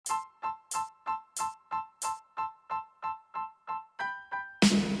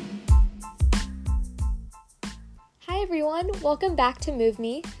everyone, welcome back to Move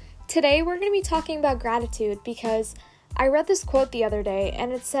Me. Today we're going to be talking about gratitude because I read this quote the other day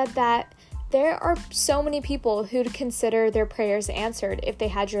and it said that there are so many people who'd consider their prayers answered if they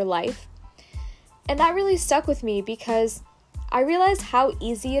had your life. And that really stuck with me because I realized how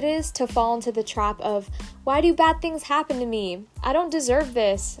easy it is to fall into the trap of, why do bad things happen to me? I don't deserve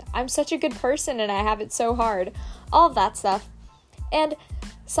this. I'm such a good person and I have it so hard. All of that stuff. And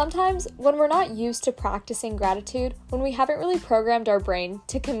sometimes when we're not used to practicing gratitude, when we haven't really programmed our brain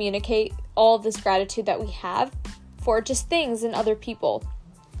to communicate all of this gratitude that we have for just things and other people,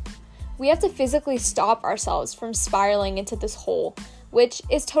 we have to physically stop ourselves from spiraling into this hole, which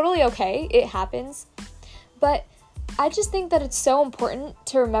is totally okay. It happens. But I just think that it's so important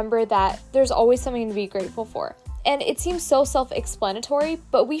to remember that there's always something to be grateful for. And it seems so self-explanatory,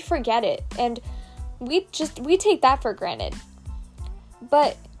 but we forget it. And we take that for granted.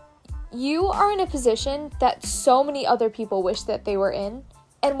 But you are in a position that so many other people wish that they were in.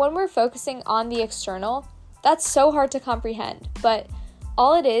 And when we're focusing on the external, that's so hard to comprehend. But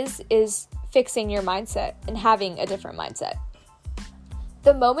all it is fixing your mindset and having a different mindset.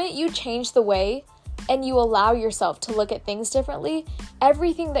 The moment you change the way and you allow yourself to look at things differently,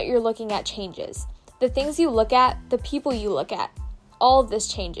 everything that you're looking at changes. The things you look at, the people you look at, all of this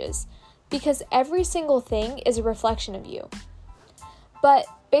changes. Because every single thing is a reflection of you. But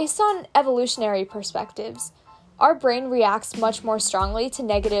based on evolutionary perspectives, our brain reacts much more strongly to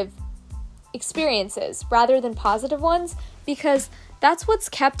negative experiences rather than positive ones because that's what's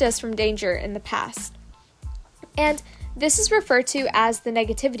kept us from danger in the past. And this is referred to as the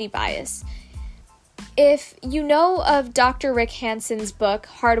negativity bias. If you know of Dr. Rick Hanson's book,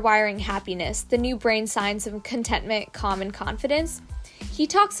 Hardwiring Happiness, The New Brain Science of Contentment, Calm, and Confidence, he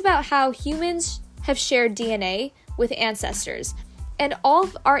talks about how humans have shared DNA with ancestors. And all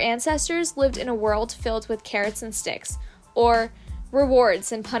of our ancestors lived in a world filled with carrots and sticks, or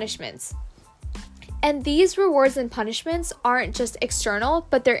rewards and punishments. And these rewards and punishments aren't just external,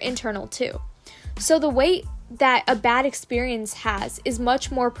 but they're internal too. So the weight that a bad experience has is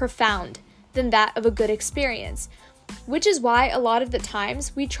much more profound than that of a good experience, which is why a lot of the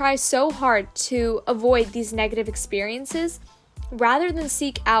times we try so hard to avoid these negative experiences rather than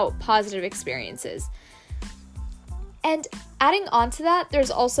seek out positive experiences. And adding on to that, there's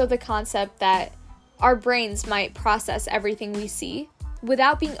also the concept that our brains might process everything we see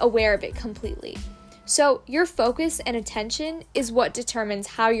without being aware of it completely. So your focus and attention is what determines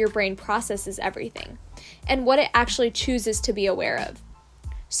how your brain processes everything and what it actually chooses to be aware of.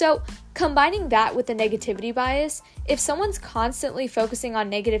 So combining that with the negativity bias, if someone's constantly focusing on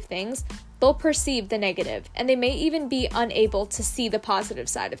negative things, they'll perceive the negative and they may even be unable to see the positive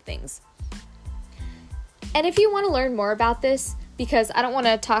side of things. And if you want to learn more about this, because I don't want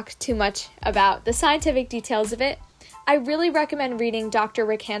to talk too much about the scientific details of it, I really recommend reading Dr.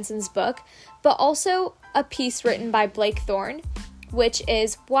 Rick Hanson's book, but also a piece written by Blake Thorne, which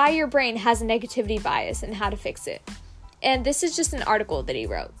is Why Your Brain Has a Negativity Bias and How to Fix It. And this is just an article that he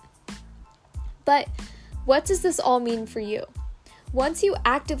wrote. But what does this all mean for you? Once you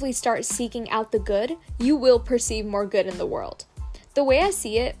actively start seeking out the good, you will perceive more good in the world. The way I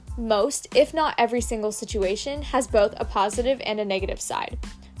see it, most, if not every single situation, has both a positive and a negative side.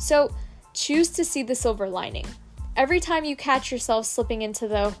 So choose to see the silver lining. Every time you catch yourself slipping into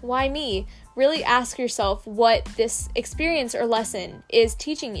the why me, really ask yourself what this experience or lesson is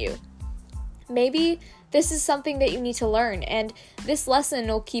teaching you. Maybe this is something that you need to learn, and this lesson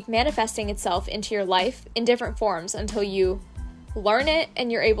will keep manifesting itself into your life in different forms until you learn it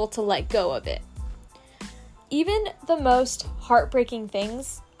and you're able to let go of it. Even the most heartbreaking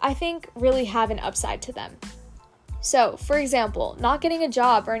things, I think, really have an upside to them. So, for example, not getting a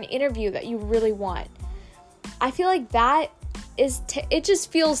job or an interview that you really want. I feel like that it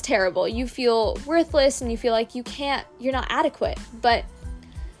just feels terrible. You feel worthless and you feel like you're not adequate. But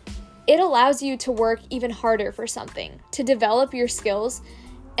it allows you to work even harder for something, to develop your skills.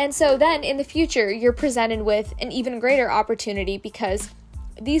 And so then in the future, you're presented with an even greater opportunity because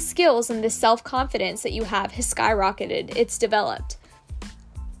these skills and this self-confidence that you have has skyrocketed. It's developed.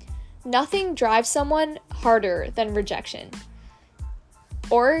 Nothing drives someone harder than rejection.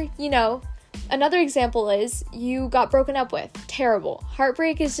 Or, another example is you got broken up with. Terrible.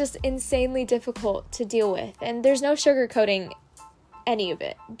 Heartbreak is just insanely difficult to deal with, and there's no sugarcoating any of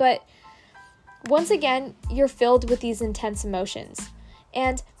it. But once again, you're filled with these intense emotions.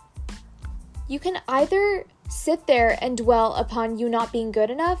 And you can either sit there and dwell upon you not being good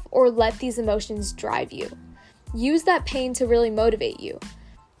enough or let these emotions drive you. Use that pain to really motivate you.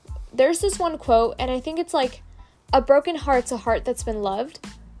 There's this one quote, and I think it's like, a broken heart's a heart that's been loved,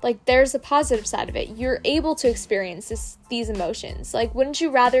 Like, there's a positive side of it. You're able to experience these emotions. Like, wouldn't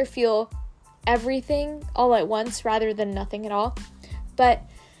you rather feel everything all at once rather than nothing at all? But,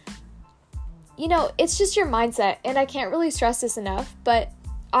 it's just your mindset, and I can't really stress this enough, but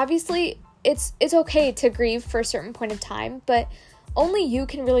obviously it's okay to grieve for a certain point of time, but only you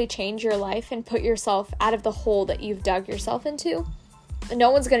can really change your life and put yourself out of the hole that you've dug yourself into.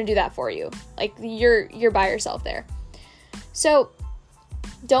 No one's going to do that for you. Like, you're by yourself there. So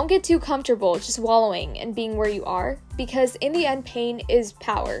don't get too comfortable just wallowing and being where you are, because in the end, pain is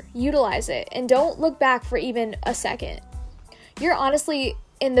power. Utilize it, and don't look back for even a second. You're honestly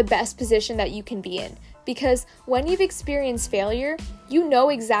in the best position that you can be in, because when you've experienced failure, you know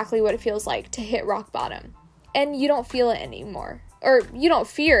exactly what it feels like to hit rock bottom, and you don't feel it anymore, or you don't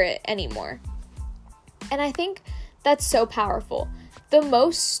fear it anymore. And I think that's so powerful. The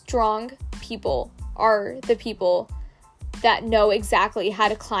most strong people are the people that know exactly how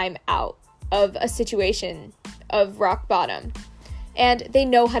to climb out of a situation of rock bottom, and they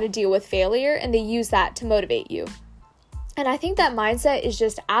know how to deal with failure, and they use that to motivate you. And I think that mindset is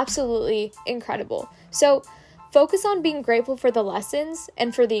just absolutely incredible. So focus on being grateful for the lessons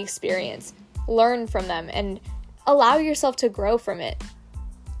and for the experience. Learn from them and allow yourself to grow from it.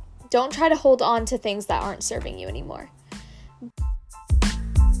 Don't try to hold on to things that aren't serving you anymore.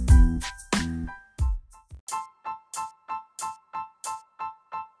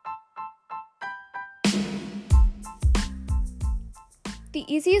 The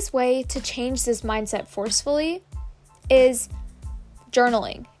easiest way to change this mindset forcefully is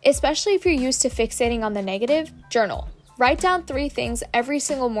journaling. Especially if you're used to fixating on the negative, journal. Write down 3 things every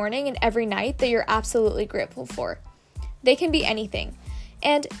single morning and every night that you're absolutely grateful for. They can be anything.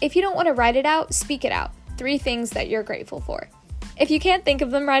 And if you don't want to write it out, speak it out. 3 things that you're grateful for. If you can't think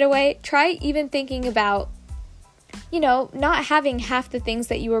of them right away, try even thinking about, not having half the things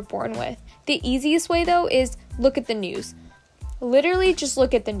that you were born with. The easiest way, though, is look at the news. Literally just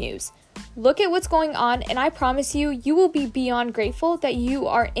look at the news. Look at what's going on, and I promise you, you will be beyond grateful that you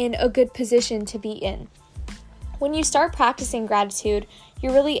are in a good position to be in. When you start practicing gratitude,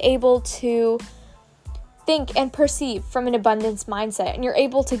 you're really able to think and perceive from an abundance mindset, and you're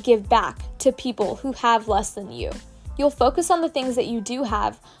able to give back to people who have less than you. You'll focus on the things that you do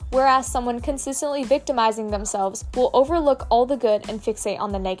have, whereas someone consistently victimizing themselves will overlook all the good and fixate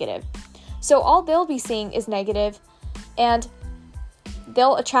on the negative. So all they'll be seeing is negative, and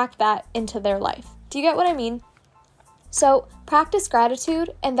they'll attract that into their life. Do you get what I mean? So practice gratitude,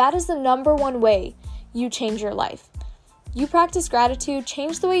 and that is the number one way you change your life. You practice gratitude,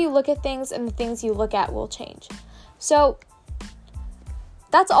 change the way you look at things, and the things you look at will change. So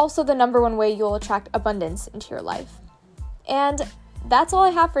that's also the number one way you'll attract abundance into your life. And that's all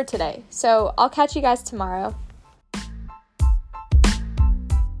I have for today. So I'll catch you guys tomorrow.